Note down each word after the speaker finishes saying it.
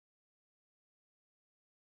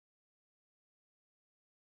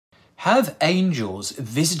Have angels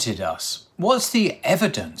visited us? What's the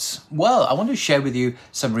evidence? Well, I want to share with you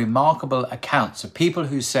some remarkable accounts of people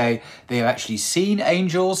who say they have actually seen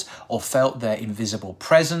angels or felt their invisible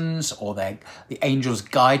presence or the angels'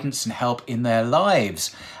 guidance and help in their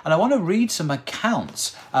lives. And I want to read some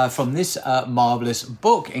accounts from this marvelous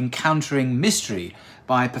book, Encountering Mystery,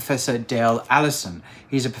 by Professor Dale Allison.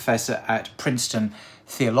 He's a professor at Princeton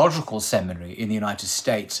Theological Seminary in the United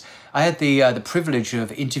States. I had the privilege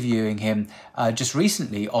of interviewing him just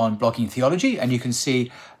recently on Blogging Theology, and you can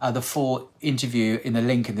see the full interview in the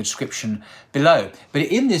link in the description below. But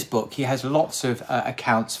in this book, he has lots of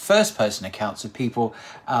accounts, first-person accounts of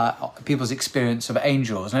people's experience of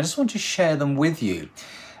angels, and I just want to share them with you.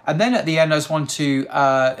 And then at the end, I just want to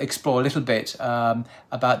explore a little bit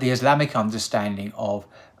about the Islamic understanding of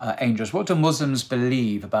angels. What do Muslims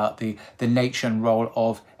believe about the nature and role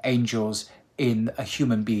of angels in a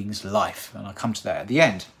human being's life? And I'll come to that at the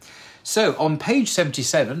end. So on page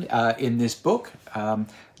 77 in this book,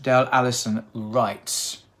 Dale Allison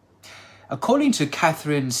writes, according to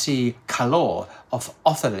Catherine C. Calor of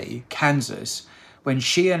Otherly, Kansas, when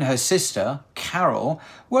she and her sister, Carol,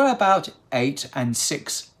 were about 8 and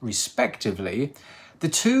 6 respectively, the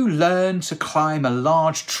two learned to climb a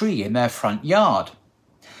large tree in their front yard.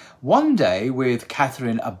 One day, with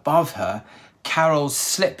Catherine above her, Carol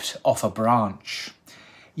slipped off a branch.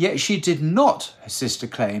 Yet she did not, her sister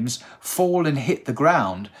claims, fall and hit the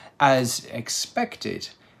ground as expected.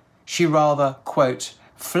 She rather, quote,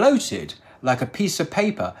 floated like a piece of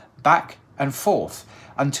paper back and forth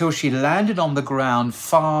until she landed on the ground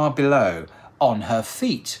far below, on her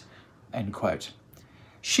feet, end quote.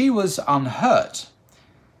 She was unhurt.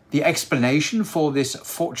 The explanation for this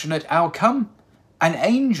fortunate outcome? An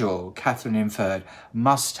angel, Catherine inferred,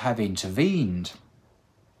 must have intervened.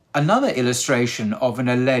 Another illustration of an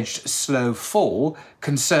alleged slow fall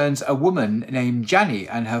concerns a woman named Janny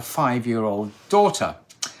and her 5-year-old daughter.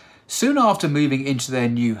 Soon after moving into their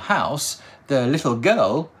new house, the little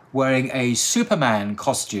girl, wearing a Superman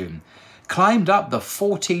costume, climbed up the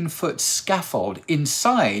 14-foot scaffold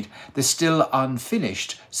inside the still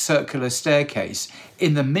unfinished circular staircase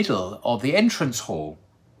in the middle of the entrance hall.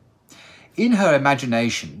 In her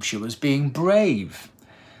imagination, she was being brave.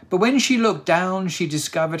 But when she looked down, she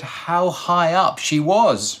discovered how high up she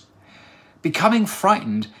was. Becoming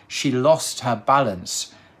frightened, she lost her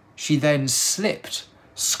balance. She then slipped,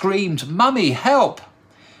 screamed, "Mummy, help!"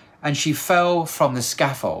 and she fell from the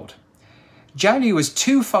scaffold. Janny was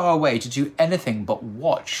too far away to do anything but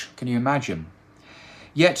watch. Can you imagine?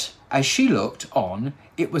 Yet, as she looked on,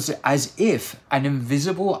 it was as if an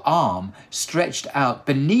invisible arm stretched out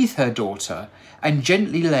beneath her daughter and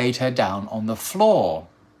gently laid her down on the floor.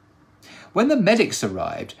 When the medics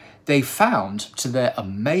arrived, they found, to their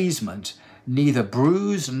amazement, neither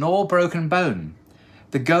bruise nor broken bone.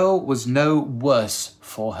 The girl was no worse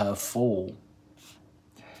for her fall.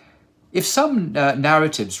 If some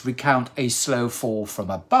narratives recount a slow fall from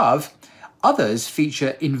above, others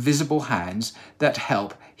feature invisible hands that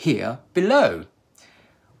help here below.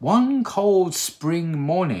 One cold spring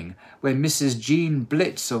morning, when Mrs. Jean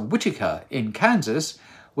Blitz of Whitaker in Kansas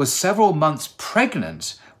was several months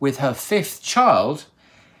pregnant with her 5th child,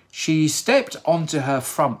 she stepped onto her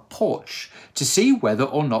front porch to see whether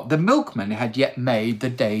or not the milkman had yet made the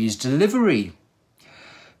day's delivery.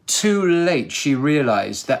 Too late, she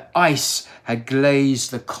realized that ice had glazed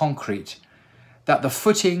the concrete, that the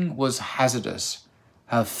footing was hazardous.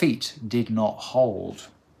 Her feet did not hold.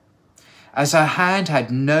 As her hand had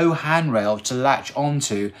no handrail to latch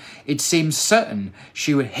onto, it seemed certain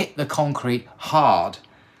she would hit the concrete hard.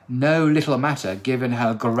 No little matter given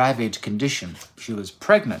her gravid condition. She was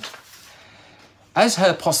pregnant. As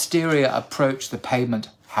her posterior approached the pavement,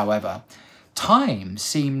 however, time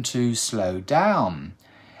seemed to slow down,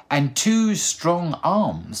 and 2 strong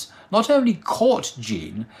arms not only caught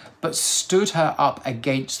Jean, but stood her up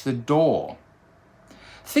against the door.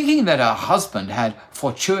 Thinking that her husband had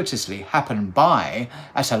fortuitously happened by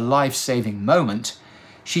at a life-saving moment,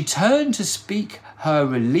 she turned to speak her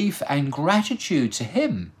relief and gratitude to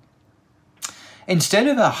him. Instead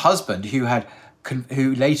of her husband,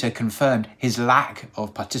 who later confirmed his lack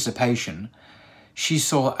of participation, she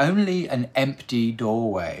saw only an empty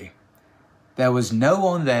doorway. There was no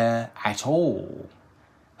one there at all.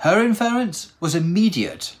 Her inference was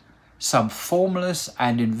immediate. Some formless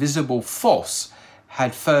and invisible force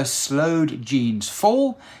had first slowed Jean's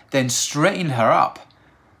fall, then straightened her up,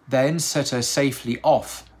 then set her safely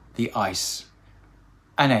off the ice.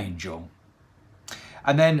 An angel.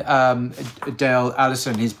 And then Dale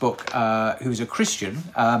Allison, his book, who's a Christian,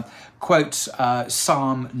 quotes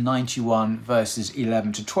Psalm 91 verses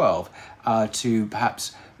 11 to 12 to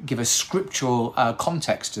perhaps give a scriptural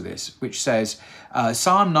context to this, which says,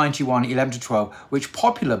 Psalm 91, 11 to 12, which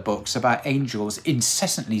popular books about angels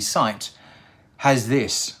incessantly cite, has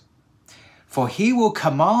this: "For he will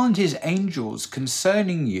command his angels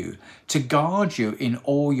concerning you to guard you in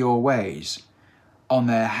all your ways. On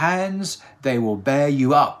their hands they will bear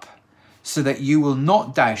you up, so that you will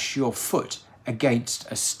not dash your foot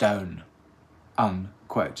against a stone."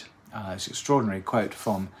 Unquote. It's an extraordinary quote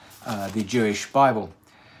from the Jewish Bible.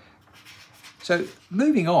 So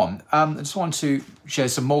moving on, I just want to share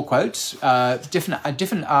some more quotes,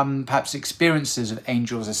 different perhaps experiences of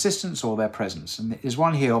angels' assistance or their presence. And there's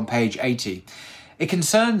one here on page 80. It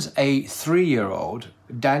concerns a 3-year-old,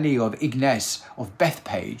 Danny of Ignace of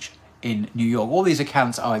Bethpage in New York. All these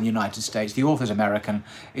accounts are in the United States. The author's American.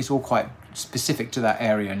 It's all quite specific to that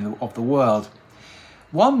area of the world.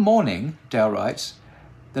 One morning, Dale writes,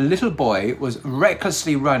 the little boy was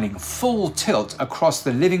recklessly running full tilt across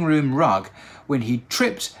the living room rug when he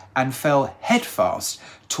tripped and fell headfast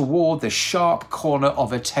toward the sharp corner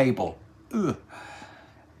of a table. Ugh.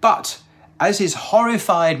 But as his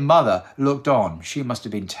horrified mother looked on, she must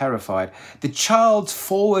have been terrified, the child's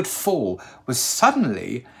forward fall was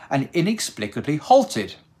suddenly and inexplicably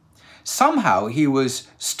halted. Somehow he was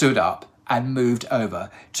stood up and moved over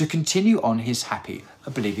to continue on his happy,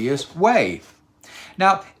 oblivious way.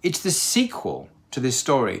 Now, it's the sequel to this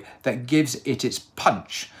story that gives it its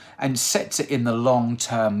punch and sets it in the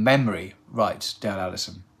long-term memory, writes Dale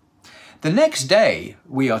Allison. The next day,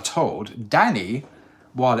 we are told, Danny,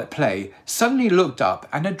 while at play, suddenly looked up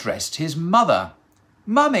and addressed his mother.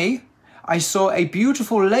 "Mummy, I saw a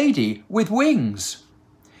beautiful lady with wings."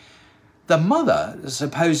 The mother,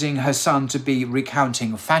 supposing her son to be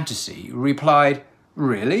recounting fantasy, replied,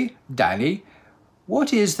 "Really, Danny?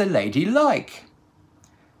 What is the lady like?"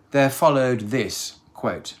 There followed this,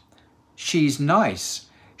 quote, "She's nice.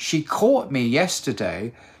 She caught me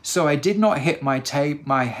yesterday, so I did not hit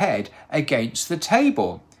my head against the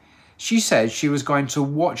table. She said she was going to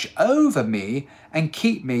watch over me and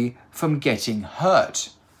keep me from getting hurt."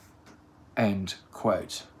 End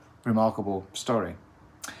quote. Remarkable story.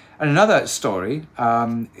 And another story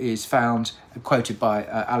is found, quoted by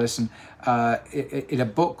Allison, in a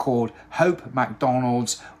book called Hope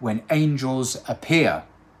MacDonald's When Angels Appear.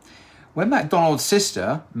 When MacDonald's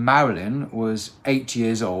sister, Marilyn, was 8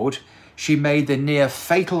 years old, she made the near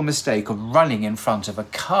fatal mistake of running in front of a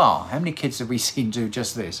car. How many kids have we seen do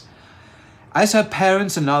just this? As her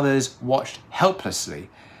parents and others watched helplessly,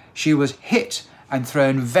 she was hit and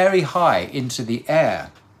thrown very high into the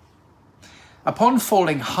air. Upon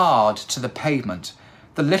falling hard to the pavement,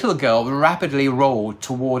 the little girl rapidly rolled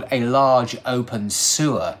toward a large open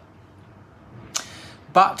sewer.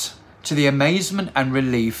 But to the amazement and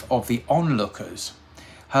relief of the onlookers,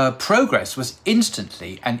 her progress was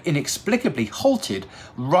instantly and inexplicably halted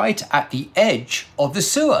right at the edge of the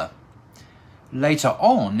sewer. Later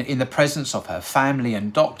on, in the presence of her family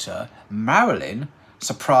and doctor, Marilyn,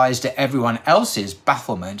 surprised at everyone else's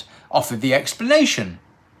bafflement, offered the explanation.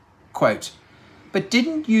 Quote, "But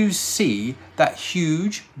didn't you see that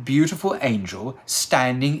huge, beautiful angel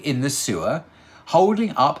standing in the sewer,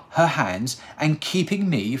 holding up her hands and keeping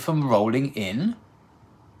me from rolling in?"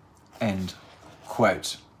 End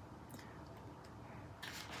quote.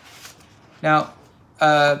 Now,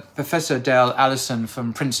 Professor Dale Allison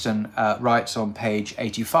from Princeton writes on page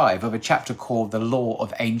 85 of a chapter called The Law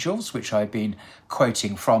of Angels, which I've been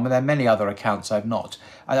quoting from, and there are many other accounts I've not.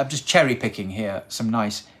 I'm just cherry picking here some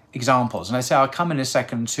nice examples. And I say I'll come in a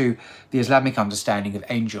second to the Islamic understanding of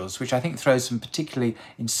angels, which I think throws some particularly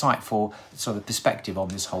insightful sort of perspective on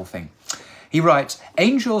this whole thing. He writes,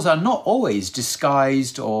 "Angels are not always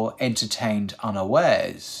disguised or entertained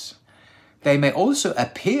unawares. They may also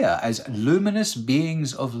appear as luminous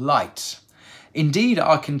beings of light. Indeed,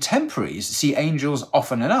 our contemporaries see angels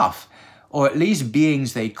often enough, or at least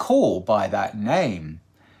beings they call by that name.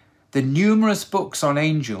 The numerous books on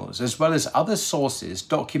angels, as well as other sources,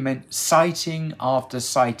 document sighting after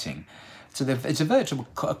sighting." So it's a virtual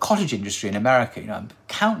cottage industry in America.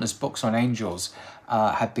 Countless books on angels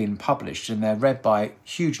have been published, and they're read by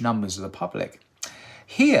huge numbers of the public.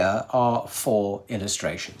 Here are 4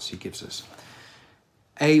 illustrations he gives us.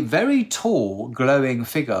 A very tall, glowing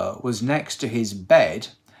figure was next to his bed,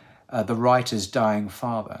 the writer's dying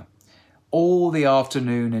father. All the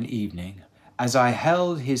afternoon and evening, as I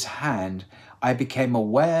held his hand, I became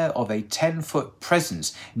aware of a 10-foot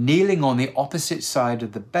presence kneeling on the opposite side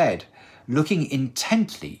of the bed, looking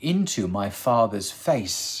intently into my father's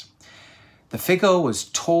face. The figure was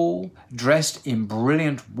tall, dressed in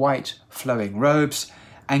brilliant white flowing robes,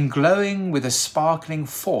 and glowing with a sparkling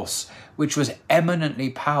force which was eminently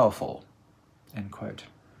powerful." End quote.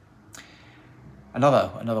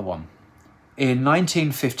 Another one. "In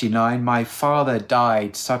 1959, my father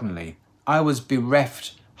died suddenly. I was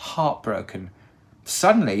bereft, heartbroken.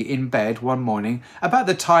 Suddenly, in bed one morning, about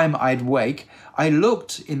the time I'd wake, I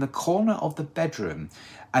looked in the corner of the bedroom,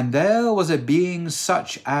 and there was a being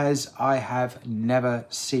such as I have never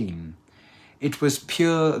seen. It was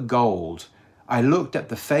pure gold. I looked at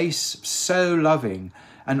the face, so loving,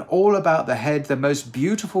 and all about the head the most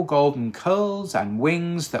beautiful golden curls and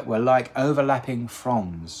wings that were like overlapping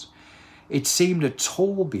fronds. It seemed a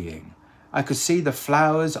tall being. I could see the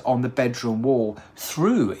flowers on the bedroom wall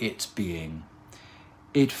through its being.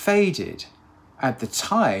 It faded. At the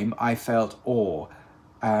time, I felt awe.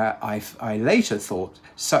 I later thought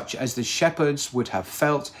such as the shepherds would have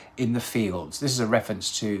felt in the fields." This is a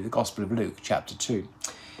reference to the Gospel of Luke, chapter 2.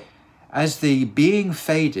 "As the being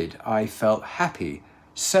faded, I felt happy,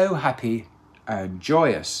 so happy and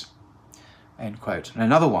joyous." End quote. And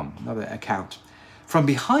another account. "From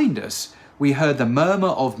behind us, we heard the murmur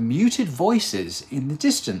of muted voices in the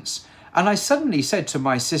distance, and I suddenly said to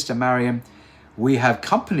my sister Marion, 'We have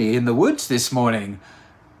company in the woods this morning.'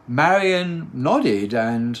 Marion nodded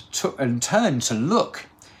and turned to look.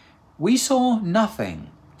 We saw nothing,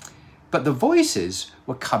 but the voices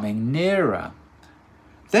were coming nearer.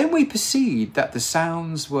 Then we perceived that the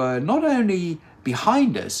sounds were not only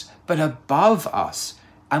behind us, but above us,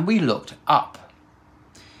 and we looked up.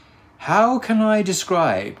 How can I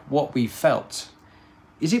describe what we felt?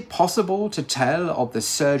 Is it possible to tell of the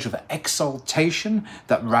surge of exaltation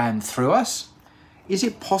that ran through us? Is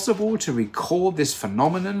it possible to record this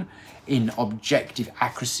phenomenon in objective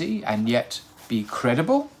accuracy and yet be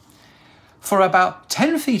credible? For about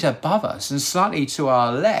 10 feet above us and slightly to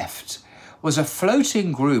our left was a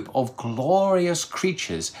floating group of glorious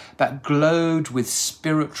creatures that glowed with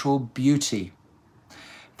spiritual beauty.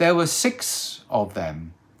 There were 6 of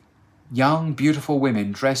them, young, beautiful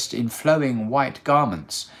women dressed in flowing white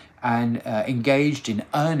garments and engaged in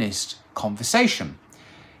earnest conversation.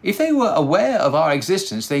 If they were aware of our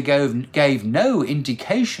existence, they gave no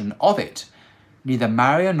indication of it. Neither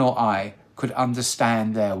Maria nor I could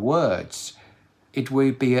understand their words. It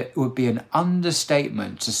would be an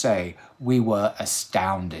understatement to say we were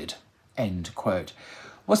astounded." End quote.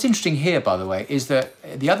 What's interesting here, by the way, is that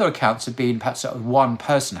the other accounts have been perhaps one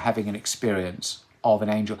person having an experience of an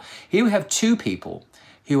angel. Here we have 2 people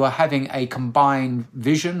who are having a combined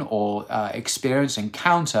vision or experience,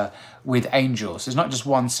 encounter with angels. There's not just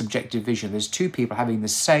one subjective vision. There's 2 people having the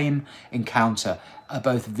same encounter,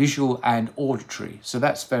 both visual and auditory. So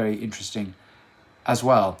that's very interesting as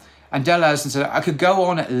well. And Dale Allison said, "I could go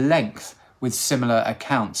on at length with similar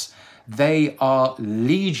accounts. They are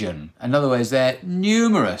legion." In other words, they're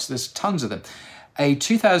numerous. There's tons of them. A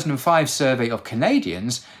 2005 survey of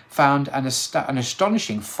Canadians found an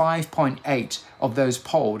astonishing 5.8 of those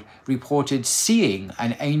polled reported seeing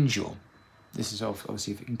an angel. This is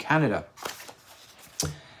obviously in Canada.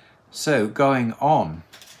 So going on.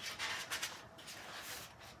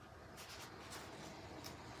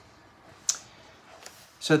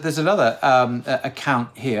 So there's another account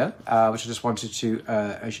here, which I just wanted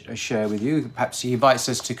to share with you. Perhaps he invites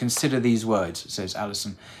us to consider these words, says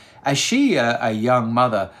Alison. "As she, a young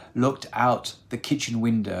mother, looked out the kitchen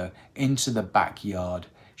window into the backyard,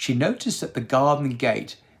 she noticed that the garden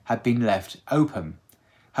gate had been left open.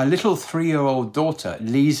 Her little 3-year-old daughter,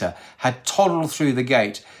 Lisa, had toddled through the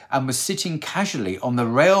gate and was sitting casually on the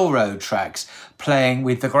railroad tracks playing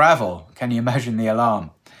with the gravel." Can you imagine the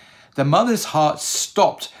alarm? "The mother's heart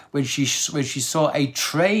stopped when she saw a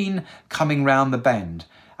train coming round the bend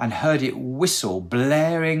and heard it whistle,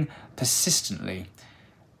 blaring persistently.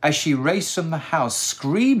 As she raced from the house,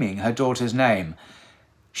 screaming her daughter's name,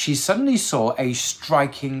 she suddenly saw a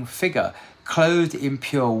striking figure, clothed in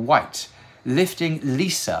pure white, lifting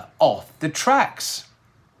Lisa off the tracks.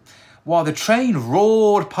 While the train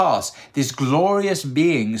roared past, this glorious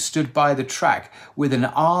being stood by the track with an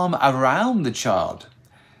arm around the child.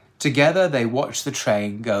 Together they watched the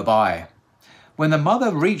train go by. When the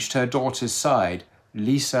mother reached her daughter's side,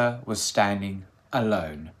 Lisa was standing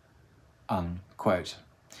alone." Unquote.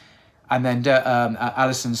 And then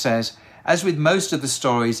Alison says, "As with most of the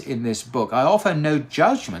stories in this book, I offer no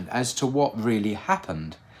judgment as to what really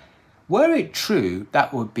happened. Were it true,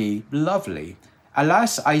 that would be lovely.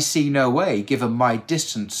 Alas, I see no way, given my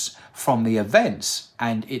distance from the events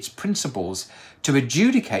and its principles, to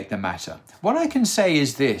adjudicate the matter. What I can say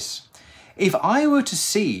is this. If I were to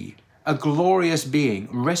see a glorious being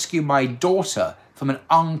rescue my daughter from an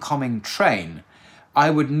oncoming train, I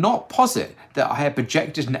would not posit that I had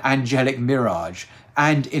projected an angelic mirage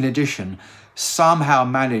and, in addition, somehow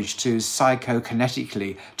managed to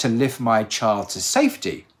psychokinetically to lift my child to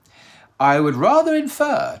safety. I would rather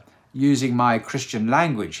infer, using my Christian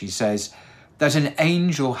language, he says, that an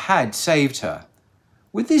angel had saved her.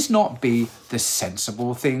 Would this not be the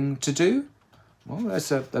sensible thing to do? Well,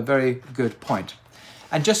 that's a very good point.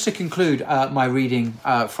 And just to conclude my reading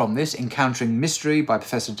from this, Encountering Mystery by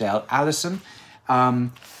Professor Dale Allison,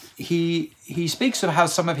 he speaks of how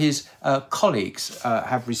some of his colleagues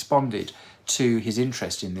have responded to his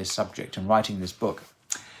interest in this subject and writing this book.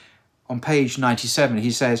 On page 97,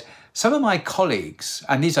 he says, some of my colleagues,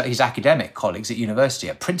 and these are his academic colleagues at university,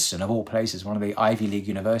 at Princeton of all places, one of the Ivy League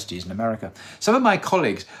universities in America, some of my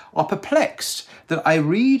colleagues are perplexed that I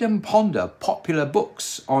read and ponder popular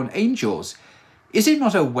books on angels. Is it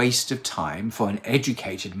not a waste of time for an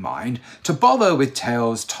educated mind to bother with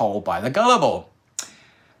tales told by the gullible?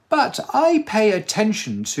 But I pay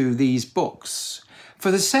attention to these books for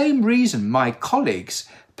the same reason my colleagues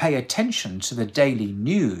pay attention to the daily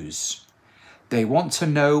news. They want to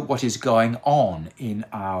know what is going on in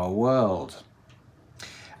our world.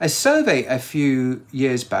 A survey a few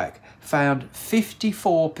years back found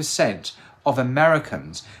 54% of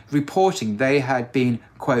Americans reporting they had been,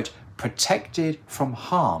 quote, protected from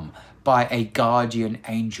harm by a guardian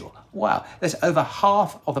angel. Wow, that's over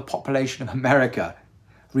half of the population of America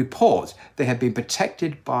report they have been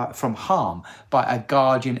protected from harm by a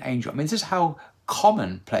guardian angel. I mean, this is how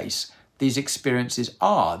commonplace these experiences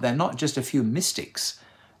are. They're not just a few mystics,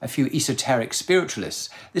 a few esoteric spiritualists.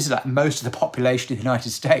 This is like most of the population of the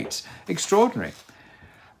United States. Extraordinary.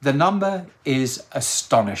 The number is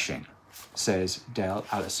astonishing, says Dale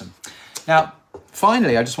Allison. Now,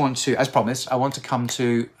 finally, I just want to, as promised, I want to come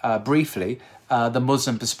to briefly the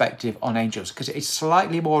Muslim perspective on angels, because it's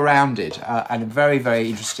slightly more rounded and very, very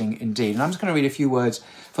interesting indeed. And I'm just going to read a few words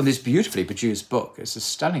from this beautifully produced book. It's a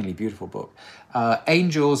stunningly beautiful book.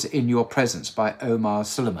 Angels in Your Presence by Omar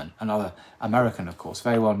Suleiman, another American, of course,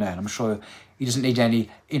 very well known. I'm sure he doesn't need any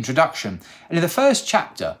introduction. And in the first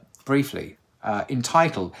chapter, briefly,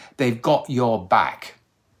 entitled, They've Got Your Back,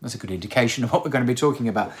 that's a good indication of what we're going to be talking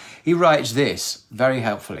about. He writes this very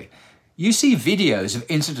helpfully. You see videos of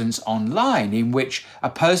incidents online in which a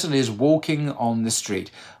person is walking on the street,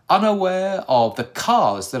 unaware of the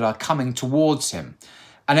cars that are coming towards him,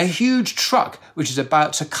 and a huge truck which is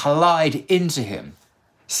about to collide into him.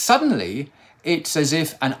 Suddenly, it's as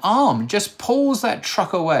if an arm just pulls that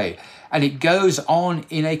truck away and it goes on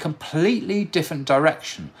in a completely different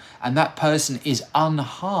direction, and that person is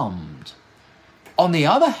unharmed. On the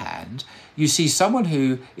other hand, you see someone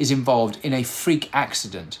who is involved in a freak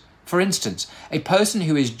accident. For instance, a person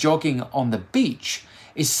who is jogging on the beach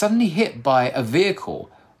is suddenly hit by a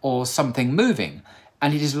vehicle or something moving,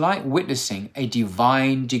 and it is like witnessing a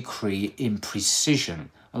divine decree in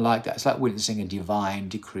precision. I like that. It's like witnessing a divine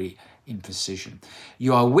decree in precision.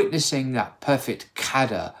 You are witnessing that perfect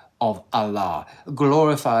qadr of Allah.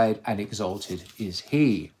 Glorified and exalted is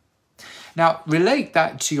He. Now, relate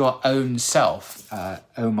that to your own self,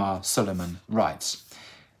 Omar Suleiman writes.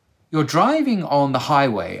 You're driving on the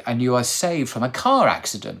highway and you are saved from a car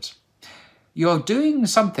accident. You're doing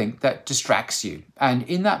something that distracts you, and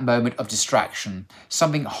in that moment of distraction,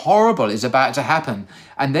 something horrible is about to happen,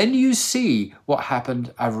 and then you see what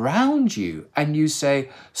happened around you and you say,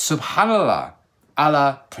 Subhanallah,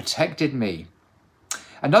 Allah protected me.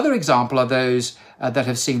 Another example are those that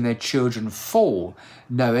have seen their children fall,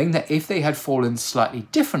 knowing that if they had fallen slightly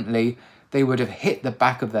differently, they would have hit the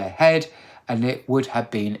back of their head and it would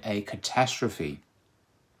have been a catastrophe.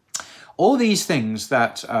 All these things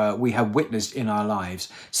that we have witnessed in our lives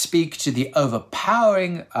speak to the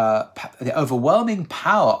overwhelming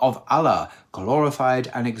power of Allah.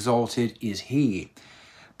 Glorified and exalted is He.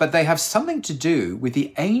 But they have something to do with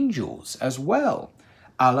the angels as well.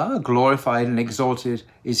 Allah, glorified and exalted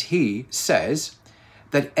is He, says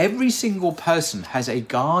that every single person has a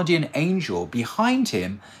guardian angel behind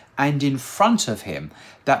him and in front of him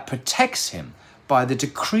that protects him by the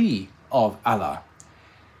decree of Allah.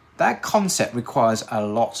 That concept requires a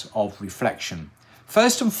lot of reflection.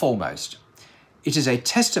 First and foremost, it is a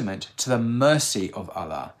testament to the mercy of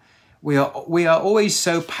Allah. We are always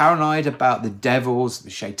so paranoid about the devils,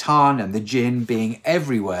 the shaitan and the jinn being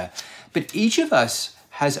everywhere, but each of us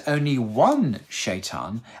has only one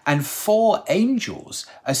shaitan and 4 angels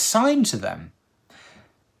assigned to them.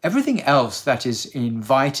 Everything else that is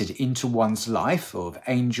invited into one's life, of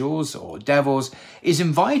angels or devils, is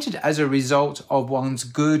invited as a result of one's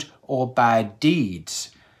good or bad deeds.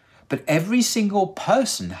 But every single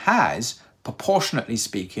person has, proportionately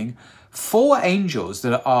speaking, 4 angels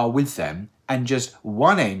that are with them and just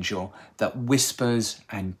 1 angel that whispers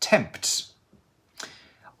and tempts.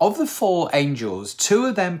 Of the 4 angels, 2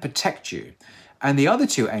 of them protect you, and the other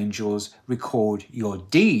 2 angels record your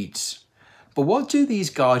deeds. But what do these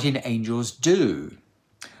guardian angels do?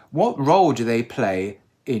 What role do they play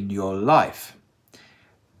in your life?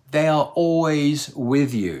 They are always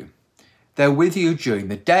with you. They're with you during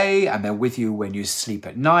the day, and they're with you when you sleep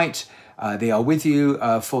at night. They are with you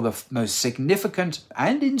for the most significant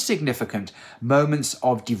and insignificant moments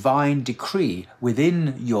of divine decree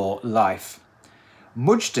within your life.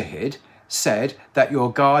 Mujtahid said that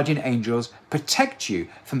your guardian angels protect you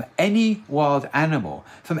from any wild animal,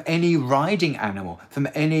 from any riding animal, from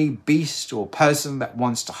any beast or person that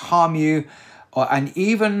wants to harm you, and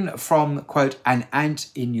even from, quote, an ant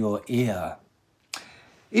in your ear.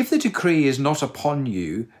 If the decree is not upon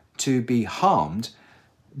you to be harmed,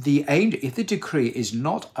 the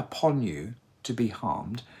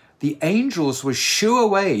angels will shoo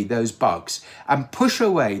away those bugs and push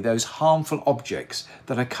away those harmful objects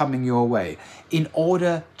that are coming your way in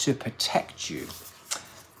order to protect you.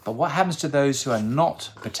 But what happens to those who are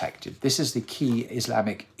not protected? This is the key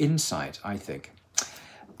Islamic insight, I think.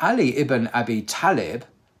 Ali ibn Abi Talib,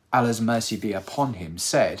 Allah's mercy be upon him,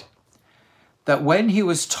 said that when he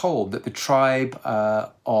was told that the tribe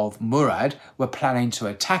of Murad were planning to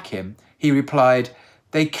attack him, he replied,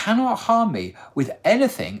 "They cannot harm me with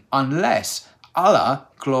anything unless Allah,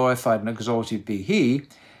 glorified and exalted be He,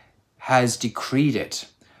 has decreed it.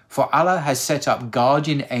 For Allah has set up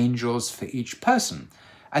guardian angels for each person.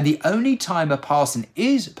 And the only time a person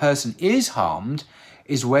is harmed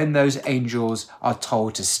is when those angels are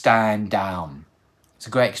told to stand down." It's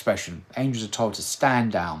a great expression. Angels are told to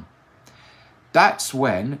stand down. That's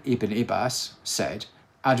when Ibn Abbas said,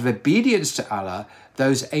 out of obedience to Allah,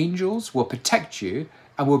 those angels will protect you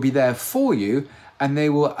and will be there for you, and they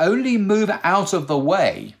will only move out of the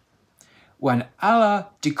way when Allah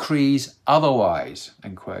decrees otherwise,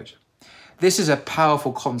 end quote. This is a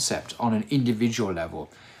powerful concept on an individual level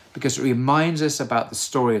because it reminds us about the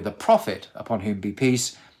story of the Prophet, upon whom be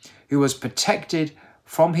peace, who was protected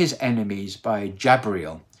from his enemies by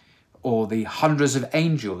Jabril, or the hundreds of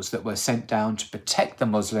angels that were sent down to protect the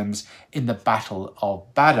Muslims in the Battle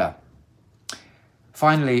of Badr.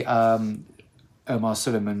 Finally, Omar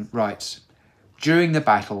Suleiman writes, during the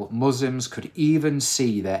battle, Muslims could even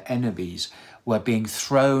see their enemies were being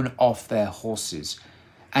thrown off their horses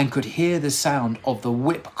and could hear the sound of the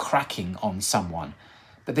whip cracking on someone,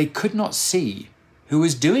 but they could not see who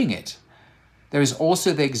was doing it. There is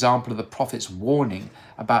also the example of the Prophet's warning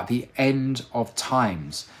about the end of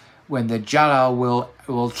times, when the Jalal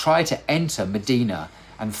will try to enter Medina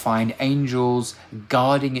and find angels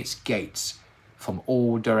guarding its gates from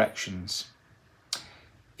all directions.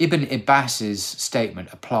 Ibn Abbas's statement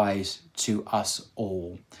applies to us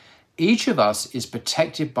all. Each of us is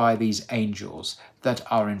protected by these angels that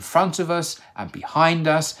are in front of us and behind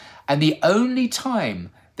us, and the only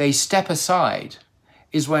time they step aside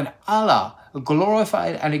is when Allah,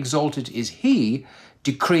 glorified and exalted is He,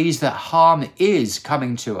 decrees that harm is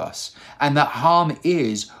coming to us, and that harm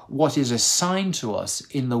is what is assigned to us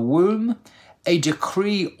in the womb, a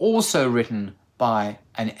decree also written by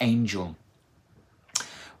an angel.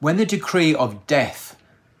 When the decree of death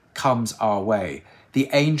comes our way, the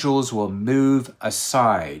angels will move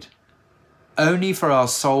aside, only for our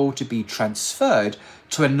soul to be transferred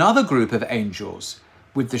to another group of angels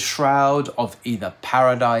with the shroud of either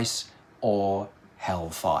paradise or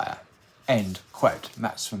hellfire. End quote. And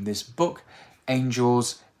that's from this book,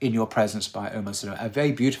 Angels in Your Presence by Omar Suleiman, a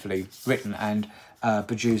very beautifully written and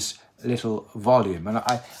produced little volume. And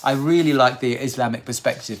I really like the Islamic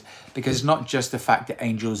perspective, because it's not just the fact that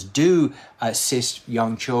angels do assist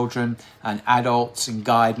young children and adults and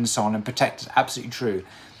guide and so on and protect, is absolutely true.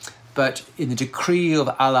 But in the decree of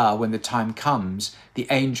Allah, when the time comes, the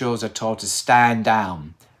angels are told to stand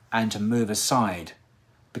down and to move aside,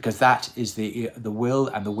 because that is the will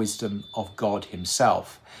and the wisdom of God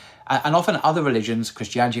Himself. And often other religions,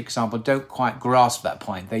 Christianity, for example, don't quite grasp that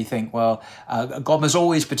point. They think, well, God must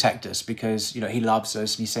always protect us because, He loves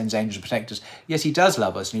us and He sends angels to protect us. Yes, He does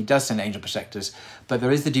love us and He does send angels to protect us, but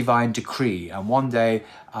there is the divine decree. And one day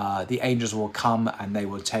the angels will come and they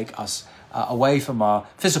will take us away from our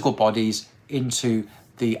physical bodies into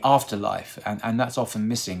the afterlife. And that's often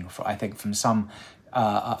missing, I think, from some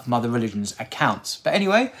other religions' accounts. But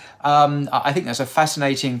anyway, I think that's a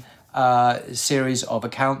fascinating series of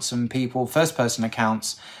accounts and people, first-person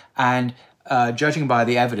accounts, and judging by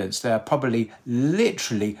the evidence, there are probably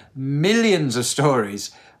literally millions of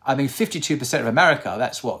stories. I mean, 52% of America,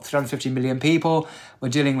 that's what, 350 million people. We're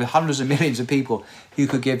dealing with hundreds of millions of people who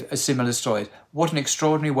could give a similar story. What an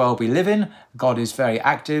extraordinary world we live in. God is very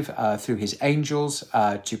active through his angels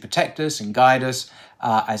to protect us and guide us,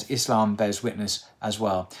 as Islam bears witness as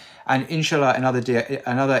well. And inshallah, in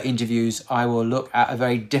other interviews, I will look at a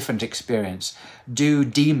very different experience. Do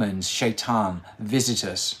demons, shaitan, visit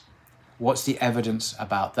us? What's the evidence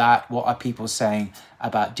about that? What are people saying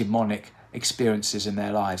about demonic experiences in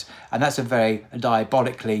their lives? And that's a very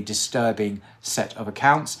diabolically disturbing set of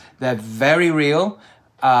accounts. They're very real,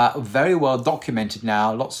 very well documented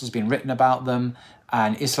now. Lots has been written about them,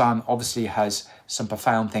 and Islam obviously has some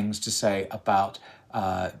profound things to say about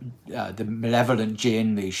the malevolent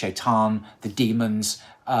jinn, the shaitan, the demons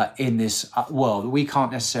in this world. We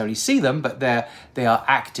can't necessarily see them, but they are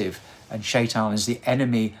active, and shaitan is the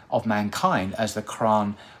enemy of mankind, as the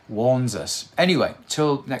Quran warns us. Anyway,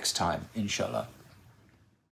 till next time, inshallah.